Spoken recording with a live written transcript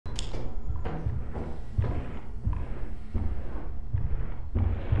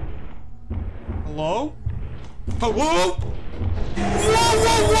Hello? Hello?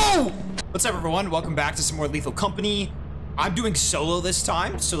 Whoa! What's up, everyone? Welcome back to some more Lethal Company. I'm doing solo this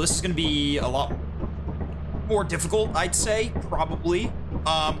time, so this is gonna be a lot more difficult, I'd say, probably.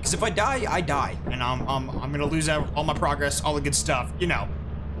 Because if I die, I die, and I'm gonna lose all my progress, all the good stuff, you know.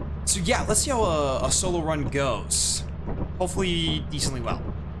 So yeah, let's see how a solo run goes. Hopefully, decently well.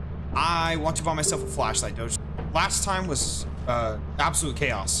 I want to buy myself a flashlight, though. Last time was absolute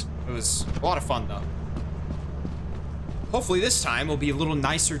chaos. It was a lot of fun, though. Hopefully this time will be a little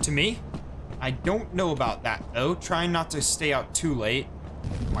nicer to me. I don't know about that, though. Trying not to stay out too late.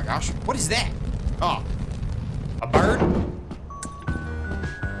 Oh my gosh, what is that? Oh, a bird?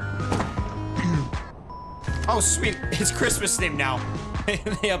 Oh, sweet. It's Christmas themed now. They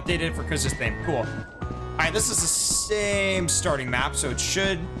updated it for Christmas theme. Cool. All right, this is the same starting map, so it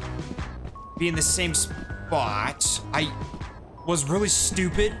should be in the same spot. I was really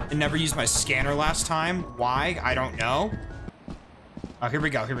stupid and never used my scanner last time. Why? I don't know. Oh, here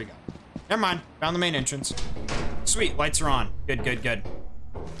we go. Here we go. Never mind. Found the main entrance. Sweet. Lights are on. Good, good, good.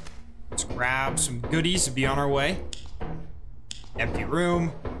 Let's grab some goodies to be on our way. Empty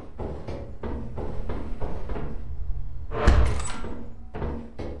room.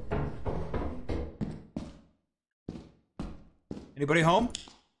 Anybody home?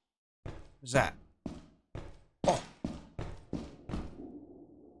 What's that? Oh.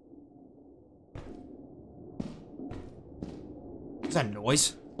 What's that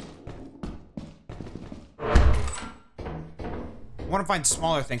noise? I want to find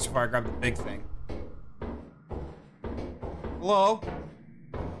smaller things before I grab the big thing. Hello?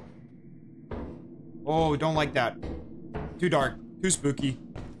 Oh, don't like that. Too dark. Too spooky.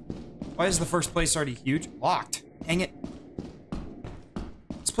 Why is the first place already huge? Locked. Dang it.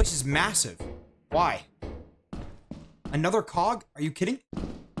 This place is massive. Why? Another cog? Are you kidding?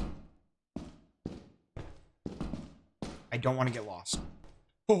 I don't want to get lost.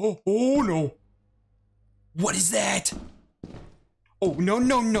 Oh no. What is that? Oh, no,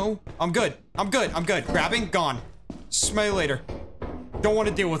 no, no. I'm good. I'm good. I'm good. Grabbing? Gone. Smell you later. Don't want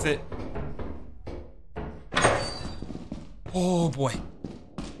to deal with it. Oh, boy.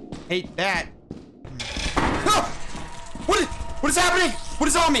 Hate that. Ah! What is happening? What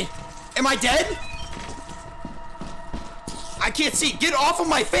is on me? Am I dead? I can't see. Get off of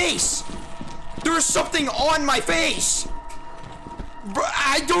my face. There's something on my face.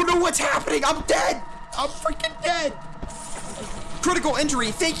 I don't know what's happening. I'm dead. I'm freaking dead. Critical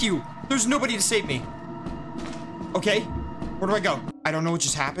injury. Thank you. There's nobody to save me. Okay. Where do I go? I don't know what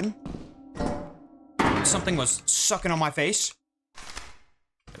just happened. Something was sucking on my face.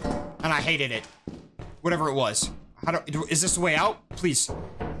 And I hated it. Whatever it was. Is this the way out? Please.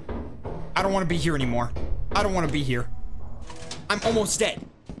 I don't want to be here anymore. I don't want to be here. I'm almost dead.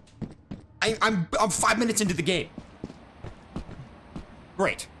 I'm 5 minutes into the game.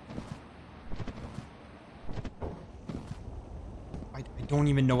 Great. I don't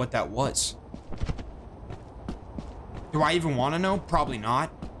even know what that was. Do I even want to know? Probably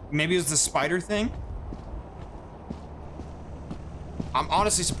not. Maybe it was the spider thing. I'm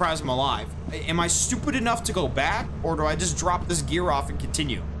honestly surprised I'm alive. Am I stupid enough to go back, or do I just drop this gear off and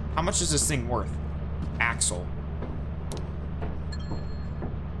continue? How much is this thing worth? Axle.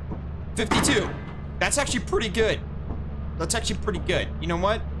 52. That's actually pretty good. That's actually pretty good. You know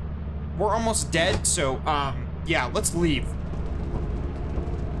what? We're almost dead, so, yeah, let's leave.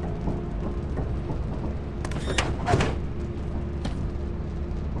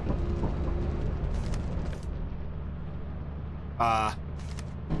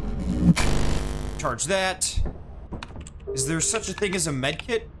 Charge that. Is there such a thing as a med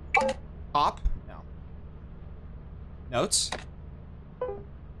kit? Pop? No. Notes?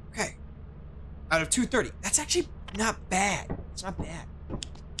 Okay. Out of 230. That's actually not bad. It's not bad.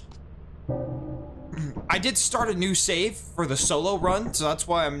 I did start a new save for the solo run, so that's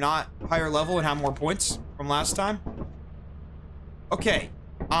why I'm not higher level and have more points from last time. Okay.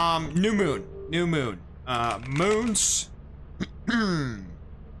 New moon. New moon. Moons.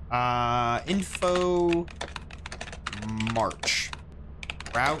 Info. March.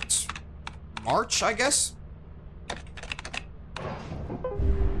 Route. March, I guess?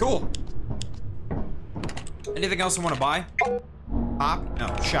 Cool. Anything else I want to buy? Pop?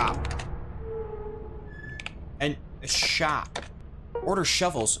 No, shop. And a shop. Order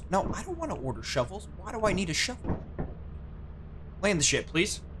shovels. No, I don't want to order shovels. Why do I need a shovel? Land the shit,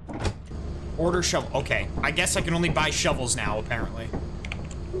 please. Order shovel. Okay, I guess I can only buy shovels now, apparently.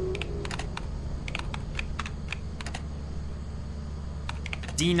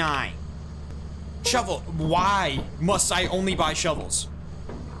 D9. Shovel. Why must I only buy shovels?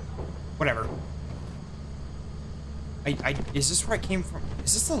 Whatever. Is this where I came from?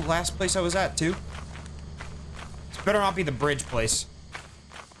 Is this the last place I was at, too? This better not be the bridge place.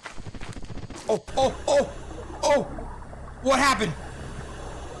 Oh, oh, oh, oh! What happened?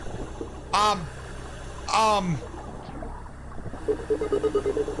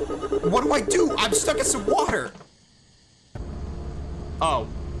 What do I do? I'm stuck in some water. Oh.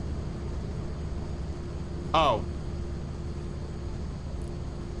 Oh.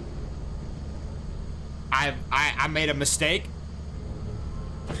 I made a mistake.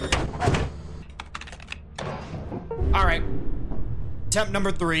 All right. Attempt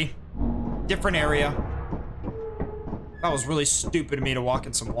number 3. Different area. That was really stupid of me to walk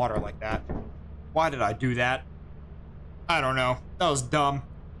in some water like that. Why did I do that? I don't know. That was dumb.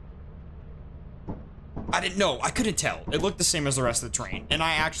 I didn't know. I couldn't tell. It looked the same as the rest of the train. And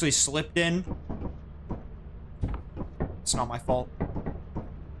I actually slipped in. It's not my fault.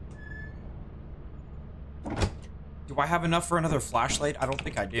 Do I have enough for another flashlight? I don't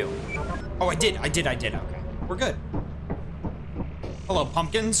think I do. Oh, I did. Okay. We're good. Hello,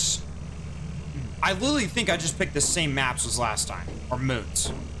 pumpkins. I literally think I just picked the same maps as last time. Or moons.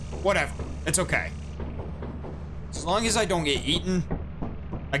 Whatever. It's okay. As long as I don't get eaten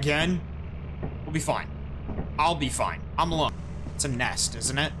again, we'll be fine. I'll be fine. I'm alone. It's a nest,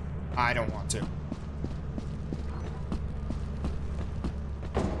 isn't it? I don't want to.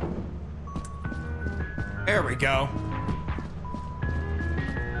 There we go.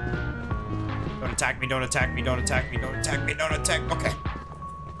 Don't attack me, don't attack me, don't attack me, don't attack me, don't attack. Okay.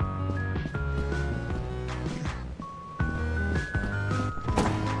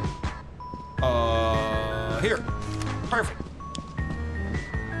 Here. Perfect.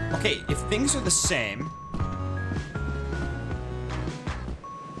 Okay, if things are the same.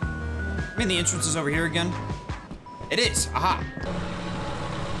 I mean, the entrance is over here again. It is. Aha.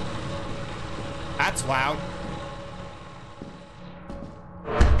 That's loud.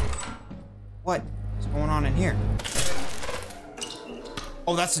 What is going on in here?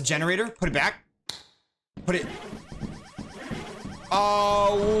 Oh, that's the generator? Put it back. Put it...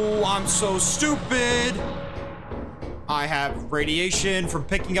 Oh, I'm so stupid. I have radiation from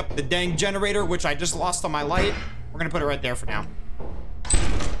picking up the dang generator, which I just lost on my light. We're gonna put it right there for now.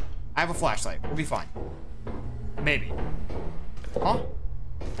 I have a flashlight. We'll be fine. Maybe. Huh?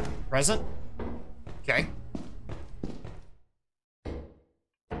 Present? Okay.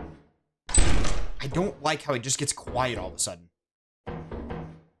 I don't like how it just gets quiet all of a sudden.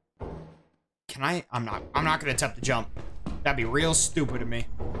 Can I? I'm not gonna attempt to jump. That'd be real stupid of me.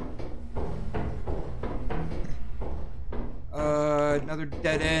 Another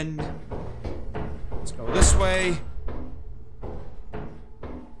dead end. Let's go this way.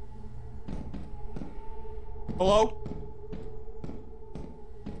 Hello?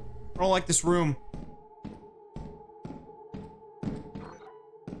 I don't like this room.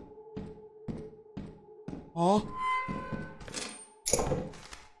 Oh.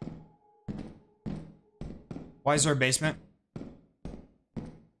 Why is there a basement?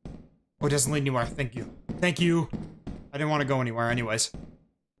 Oh, it doesn't lead anywhere. Thank you. Thank you. I didn't want to go anywhere anyways.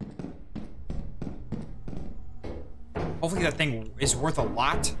 Hopefully that thing is worth a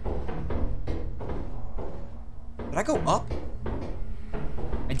lot. Did I go up?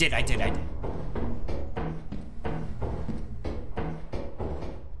 I did.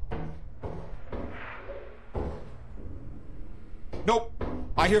 Nope.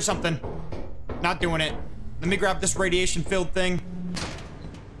 I hear something. Not doing it. Let me grab this radiation-filled thing.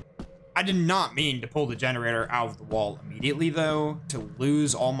 I did not mean to pull the generator out of the wall immediately, though, to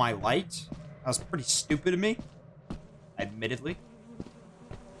lose all my light. That was pretty stupid of me, admittedly.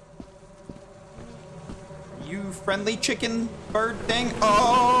 You friendly chicken bird thing.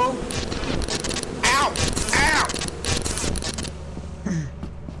 Oh! Ow! Ow!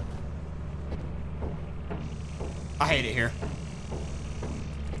 I hate it here.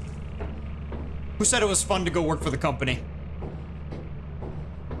 Who said it was fun to go work for the company?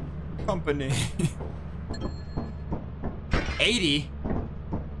 Company. 80?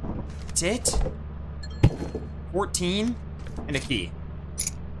 That's it? 14? And a key.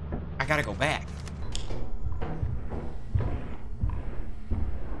 I gotta go back.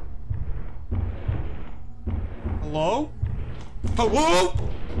 Hello? Hello?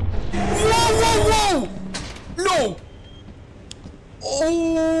 Whoa! No!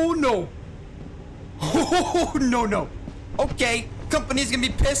 Oh, no. Oh, no. Okay, company's gonna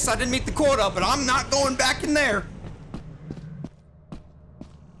be pissed I didn't meet the quota, but I'm not going back in there.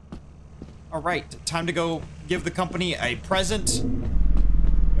 All right, time to go give the company a present.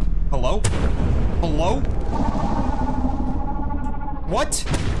 Hello? Hello? What?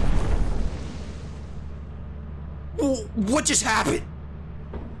 What just happened?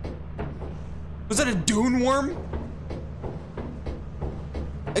 Was that a dune worm?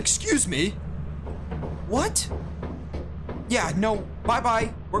 Excuse me? What? Yeah, no,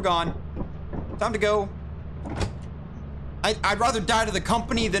 bye-bye. We're gone. Time to go. I'd rather die to the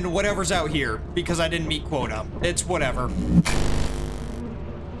company than whatever's out here because I didn't meet quota. It's whatever.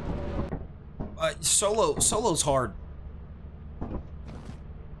 Solo's hard. Is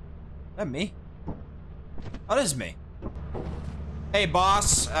that me? That is me. Hey,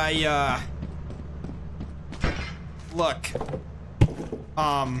 boss. Look.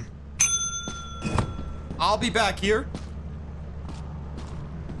 I'll be back here.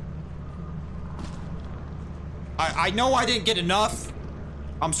 I know I didn't get enough.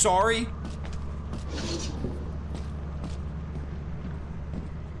 I'm sorry.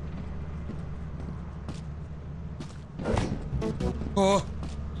 Oh.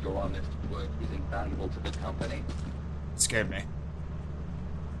 Your honest work is invaluable to the company. It scared me.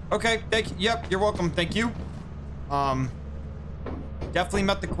 Okay, yep, you're welcome, thank you. Definitely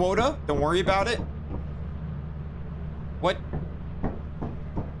met the quota. Don't worry about it. What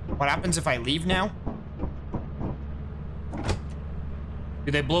happens if I leave now?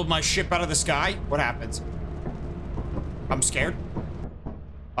 Do they blow my ship out of the sky? What happens? I'm scared.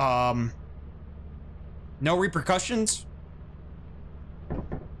 No repercussions?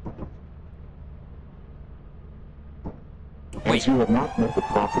 As you have not met the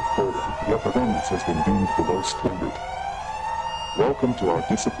profit quota, your performance has been deemed below standard. Welcome to our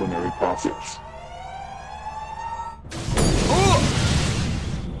disciplinary process.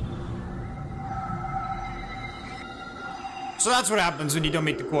 So that's what happens when you don't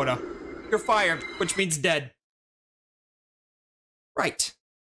meet the quota. You're fired, which means dead. Right.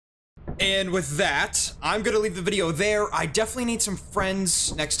 And with that, I'm gonna leave the video there. I definitely need some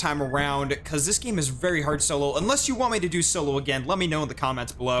friends next time around, because this game is very hard solo. Unless you want me to do solo again, let me know in the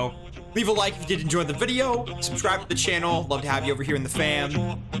comments below. Leave a like if you did enjoy the video. Subscribe to the channel. Love to have you over here in the fam.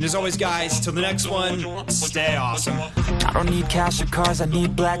 And as always, guys, till the next one, stay awesome. I don't need cash or cars, I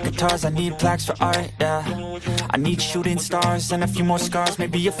need black guitars, I need plaques for art, yeah. I need shooting stars and a few more scars,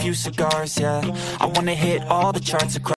 maybe a few cigars, yeah. I wanna hit all the charts across